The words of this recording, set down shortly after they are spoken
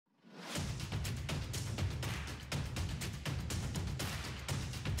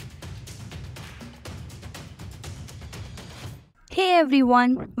Hey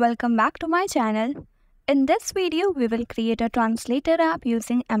everyone, welcome back to my channel. In this video, we will create a translator app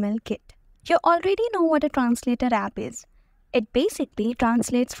using MLKit. You already know what a translator app is. It basically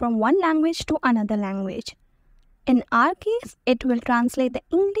translates from one language to another language. In our case, it will translate the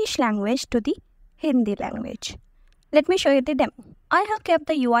English language to the Hindi language. Let me show you the demo. I have kept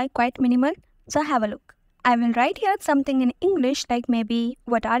the UI quite minimal, so have a look. I will write here something in English like maybe,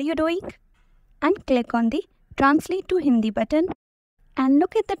 "What are you doing?" and click on the Translate to Hindi button. And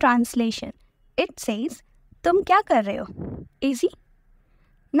look at the translation. It says, "Tum kya kar rahe ho?" Easy?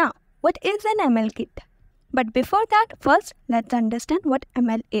 Now, what is an MLKit? But before that, first let's understand what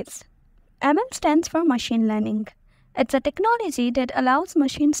ML is. ML stands for machine learning. It's a technology that allows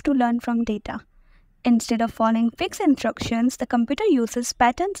machines to learn from data. Instead of following fixed instructions, the computer uses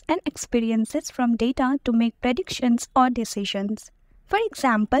patterns and experiences from data to make predictions or decisions. For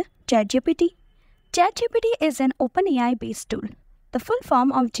example, ChatGPT. ChatGPT is an OpenAI-based tool. The full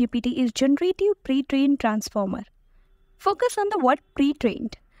form of GPT is Generative Pre-trained Transformer. Focus on the word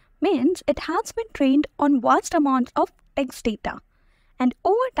pre-trained. Means it has been trained on vast amounts of text data. And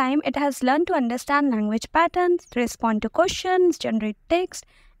over time, it has learned to understand language patterns, respond to questions, generate text,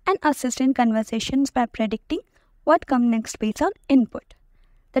 and assist in conversations by predicting what comes next based on input.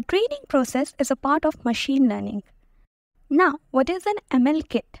 The training process is a part of machine learning. Now, what is an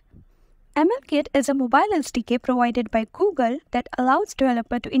MLKit? MLKit is a mobile SDK provided by Google that allows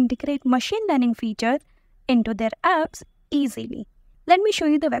developers to integrate machine learning features into their apps easily. Let me show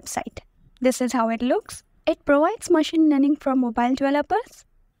you the website. This is how it looks. It provides machine learning for mobile developers.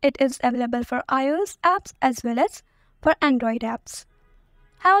 It is available for iOS apps as well as for Android apps.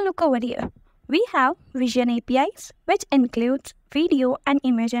 Have a look over here. We have Vision APIs, which includes video and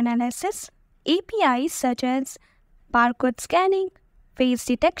image analysis, APIs such as barcode scanning, face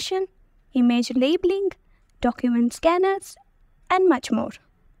detection, image labeling, document scanners, and much more.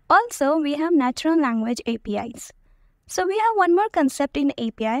 Also, we have natural language APIs. So we have one more concept in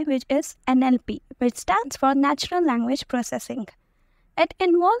API, which is NLP, which stands for Natural Language Processing. It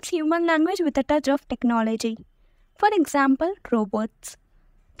involves human language with a touch of technology. For example, robots.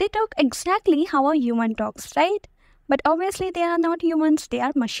 They talk exactly how a human talks, right? But obviously they are not humans, they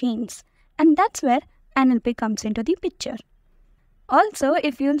are machines. And that's where NLP comes into the picture. Also,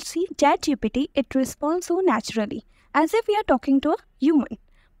 if you'll see ChatGPT, it responds so naturally, as if we are talking to a human.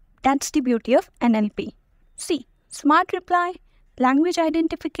 That's the beauty of NLP. See, smart reply, language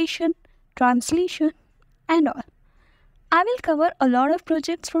identification, translation, and all. I will cover a lot of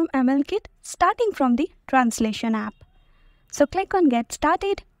projects from MLKit, starting from the translation app. So click on Get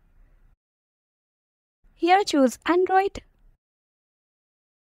Started. Here choose Android.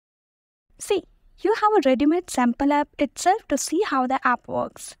 See, you have a ready-made sample app itself to see how the app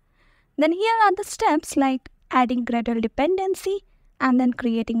works. Then here are the steps like adding Gradle dependency and then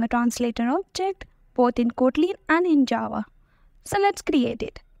creating a translator object both in Kotlin and in Java. So let's create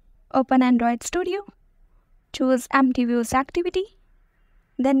it. Open Android Studio. Choose Empty Views Activity.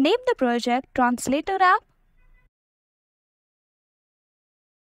 Then name the project Translator App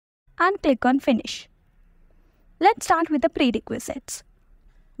and click on Finish. Let's start with the prerequisites.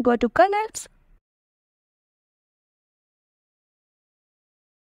 Go to Colors.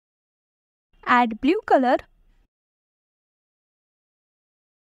 Add blue color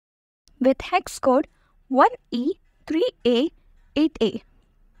with hex code 1E3A8A.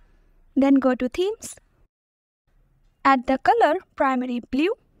 Then go to Themes. Add the color primary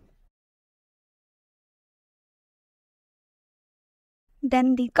blue.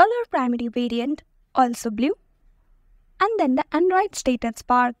 Then the color primary variant also blue. And then the Android status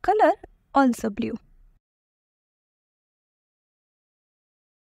bar color also blue.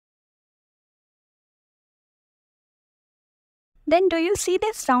 Then do you see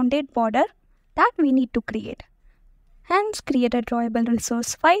this rounded border that we need to create? Hence, create a drawable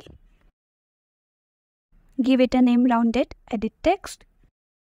resource file. Give it a name rounded, edit text.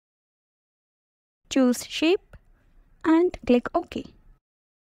 Choose shape and click OK.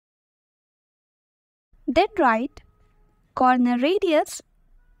 Then write corner radius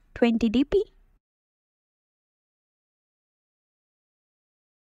 20 dp.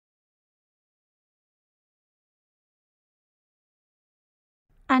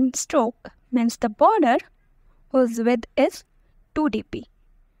 And stroke means the border whose width is 2 dp.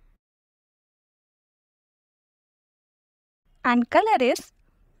 And color is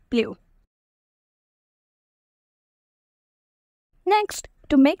blue. Next,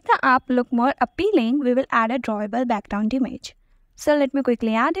 to make the app look more appealing, we will add a drawable background image. So let me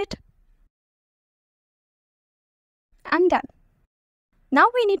quickly add it. And done. Now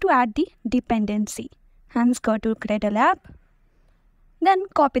we need to add the dependency. Hence go to Gradle app. Then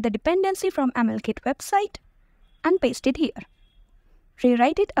copy the dependency from MLKit website and paste it here.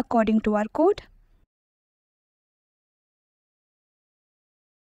 Rewrite it according to our code.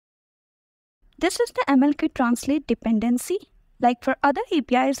 This is the MLKit translate dependency. Like for other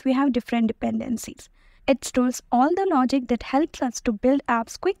APIs, we have different dependencies. It stores all the logic that helps us to build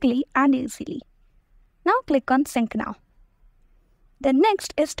apps quickly and easily. Now click on Sync Now. The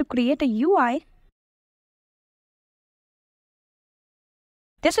next is to create a UI.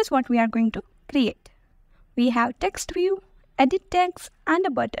 This is what we are going to create. We have text view, edit text, and a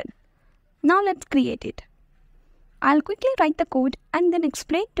button. Now let's create it. I'll quickly write the code and then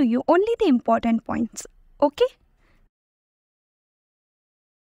explain to you only the important points. Okay?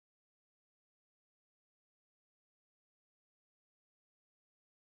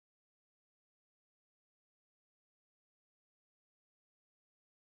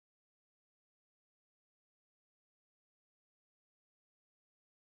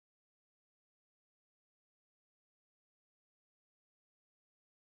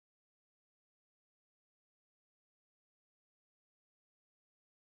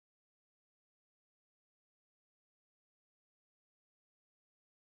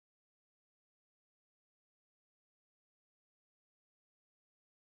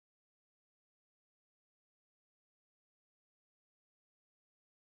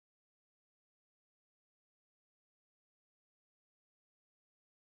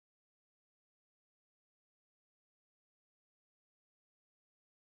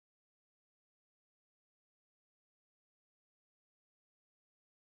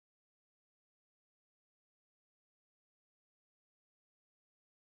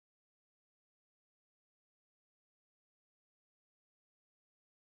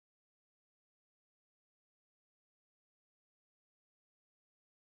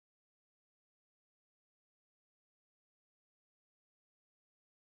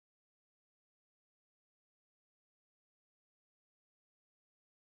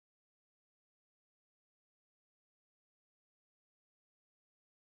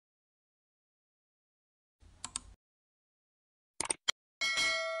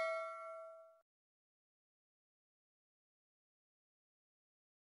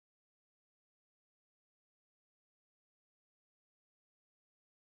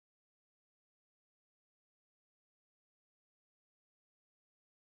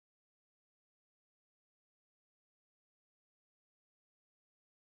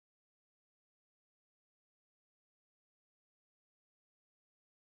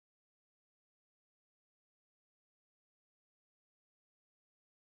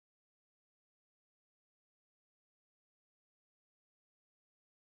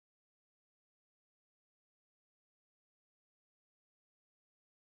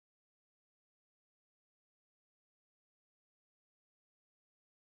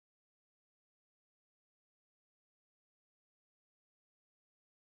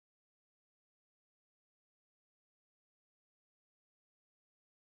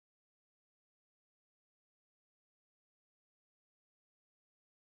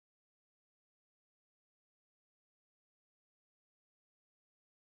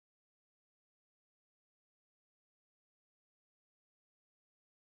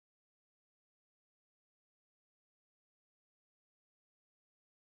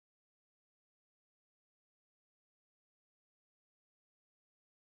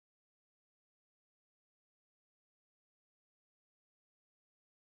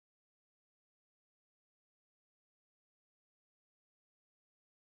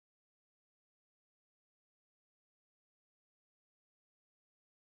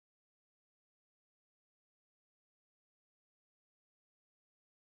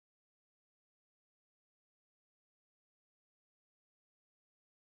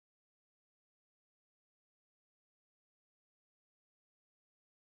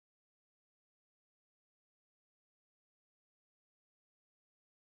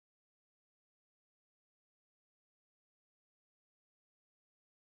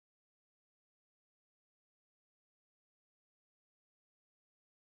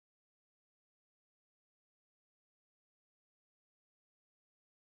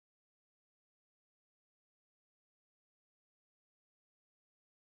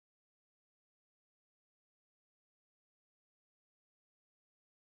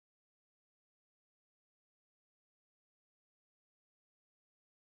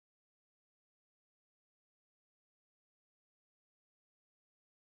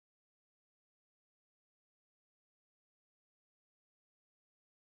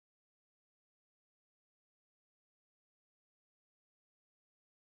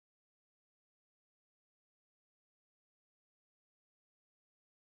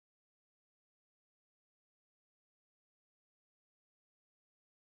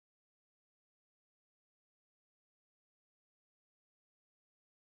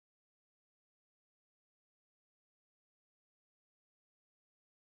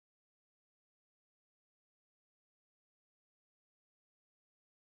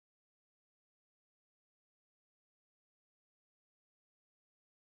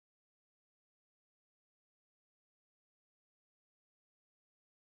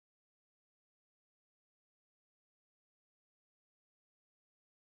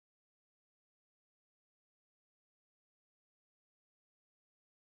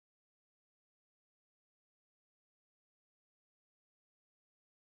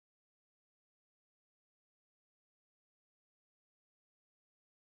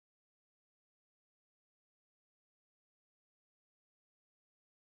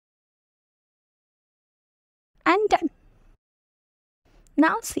 and done.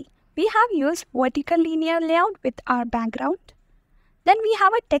 Now see, we have used vertical linear layout with our background. Then we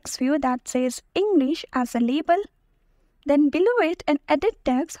have a text view that says English as a label. Then below it an edit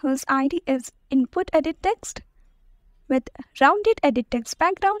text whose ID is input edit text with rounded edit text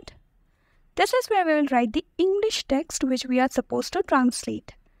background. This is where we will write the English text which we are supposed to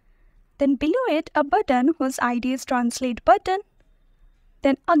translate. Then below it a button whose ID is translate button.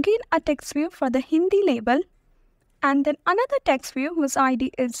 Then again a text view for the Hindi label. And then another text view whose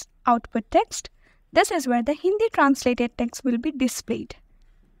ID is output text. This is where the Hindi translated text will be displayed.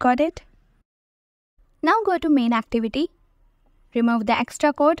 Got it? Now go to main activity. Remove the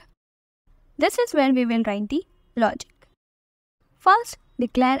extra code. This is where we will write the logic. First,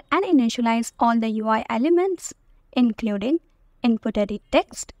 declare and initialize all the UI elements, including input edit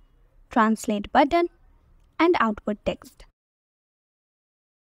text, translate button, and output text.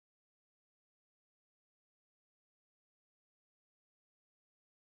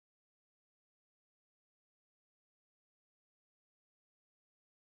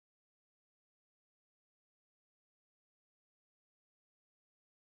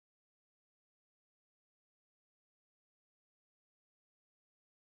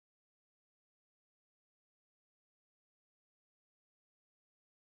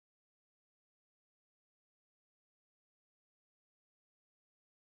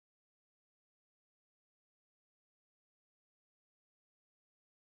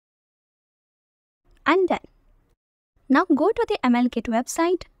 And done. Now go to the MLKit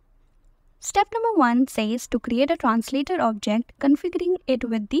website. Step number 1 says to create a translator object, configuring it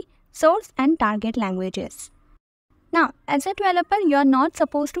with the source and target languages. Now, as a developer, you are not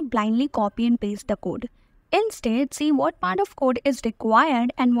supposed to blindly copy and paste the code. Instead, see what part of code is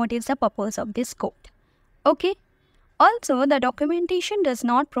required and what is the purpose of this code. Okay? Also, the documentation does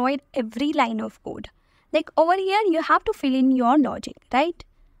not provide every line of code. Like over here, you have to fill in your logic, right?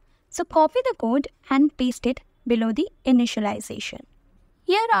 So copy the code and paste it below the initialization.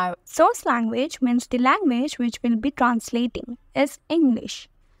 Here our source language means the language which will be translating is English.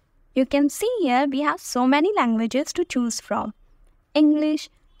 You can see here we have so many languages to choose from. English,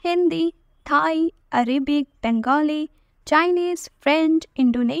 Hindi, Thai, Arabic, Bengali, Chinese, French,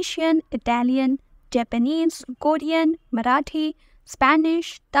 Indonesian, Italian, Japanese, Korean, Marathi,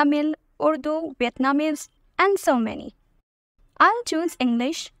 Spanish, Tamil, Urdu, Vietnamese, and so many. I'll choose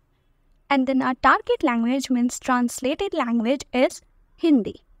English, and then our target language means translated language is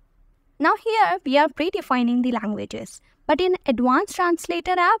Hindi. Now here we are predefining the languages, but in Advanced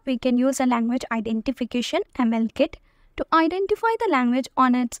Translator app we can use a language identification ML-Kit to identify the language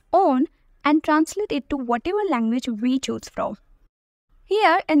on its own and translate it to whatever language we choose from.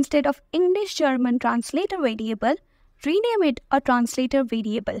 Here, instead of English-German translator variable, rename it a translator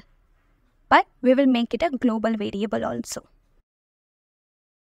variable, but we will make it a global variable also.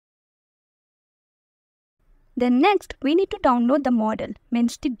 Then next, we need to download the model,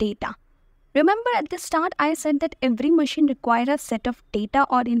 means the data. Remember at the start I said that every machine requires a set of data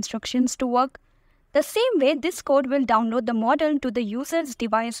or instructions to work. The same way, this code will download the model to the user's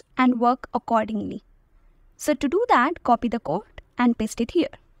device and work accordingly. So to do that, copy the code and paste it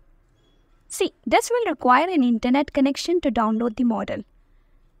here. See, this will require an internet connection to download the model.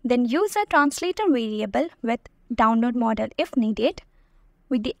 Then use a translator variable with download model if needed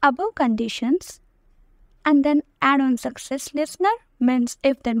with the above conditions, and then add on success listener, means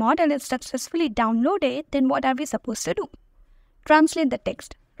if the model is successfully downloaded, then what are we supposed to do? Translate the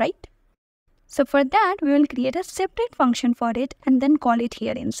text, right? So for that, we will create a separate function for it and then call it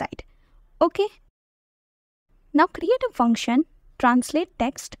here inside. Okay. Now create a function, translate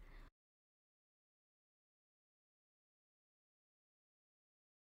text,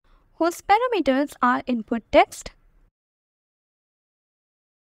 whose parameters are input text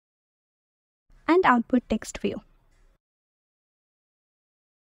and output text view.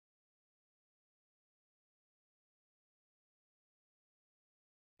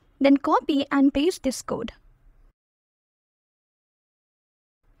 Then copy and paste this code.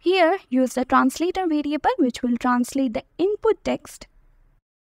 Here, use the translator variable which will translate the input text,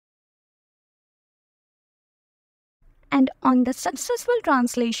 and on the successful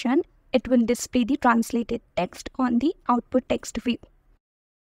translation, it will display the translated text on the output text view.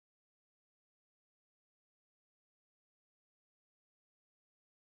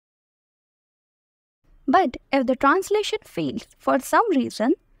 But if the translation fails for some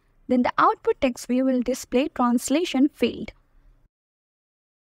reason, then the output text view will display translation failed.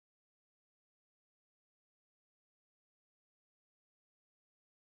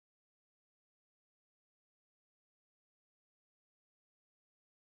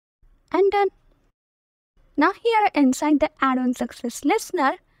 And done. Now here inside the add-on success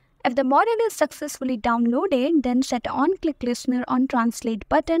listener, if the model is successfully downloaded, then set on click listener on translate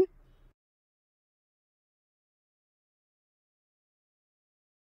button.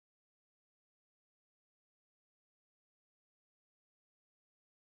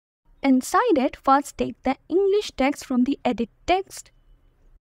 Inside it, first take the English text from the edit text.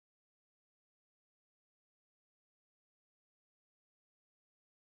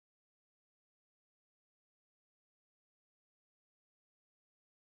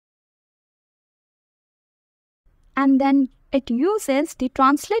 And then it uses the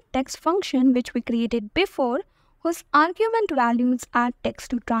translate text function which we created before, whose argument values are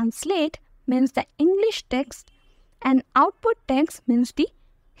text to translate means the English text and output text means the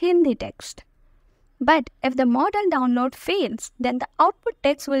Hindi text. But if the model download fails, then the output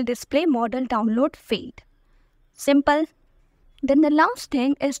text will display model download failed. Simple. Then the last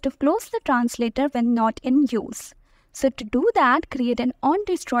thing is to close the translator when not in use. So to do that, create an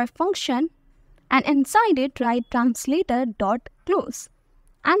onDestroy function and inside it write translator.close.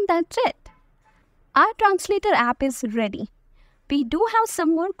 And that's it. Our translator app is ready. We do have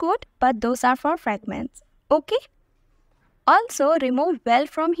some more code, but those are for fragments. Okay? Also remove well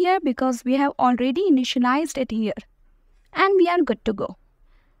from here because we have already initialized it here. And we are good to go.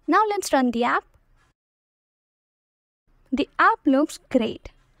 Now let's run the app. The app looks great.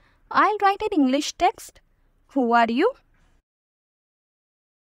 I'll write an English text. Who are you?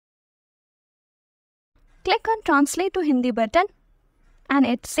 Click on Translate to Hindi button and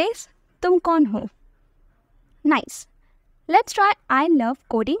it says, Tum kaun ho? Nice. Let's try I love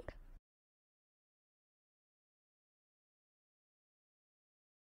coding.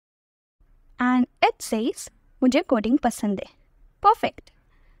 And it says, Mujhe coding pasand hai. Perfect.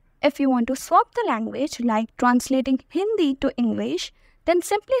 If you want to swap the language like translating Hindi to English, then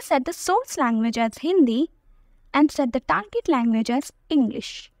simply set the source language as Hindi and set the target language as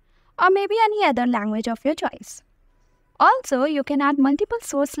English, or maybe any other language of your choice. Also, you can add multiple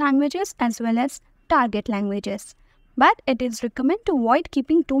source languages as well as target languages, but it is recommended to avoid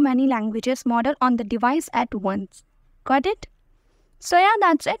keeping too many languages model on the device at once. Got it? So yeah,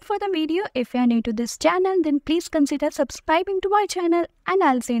 that's it for the video. If you are new to this channel, then please consider subscribing to my channel and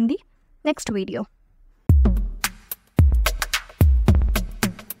I'll see you in the next video.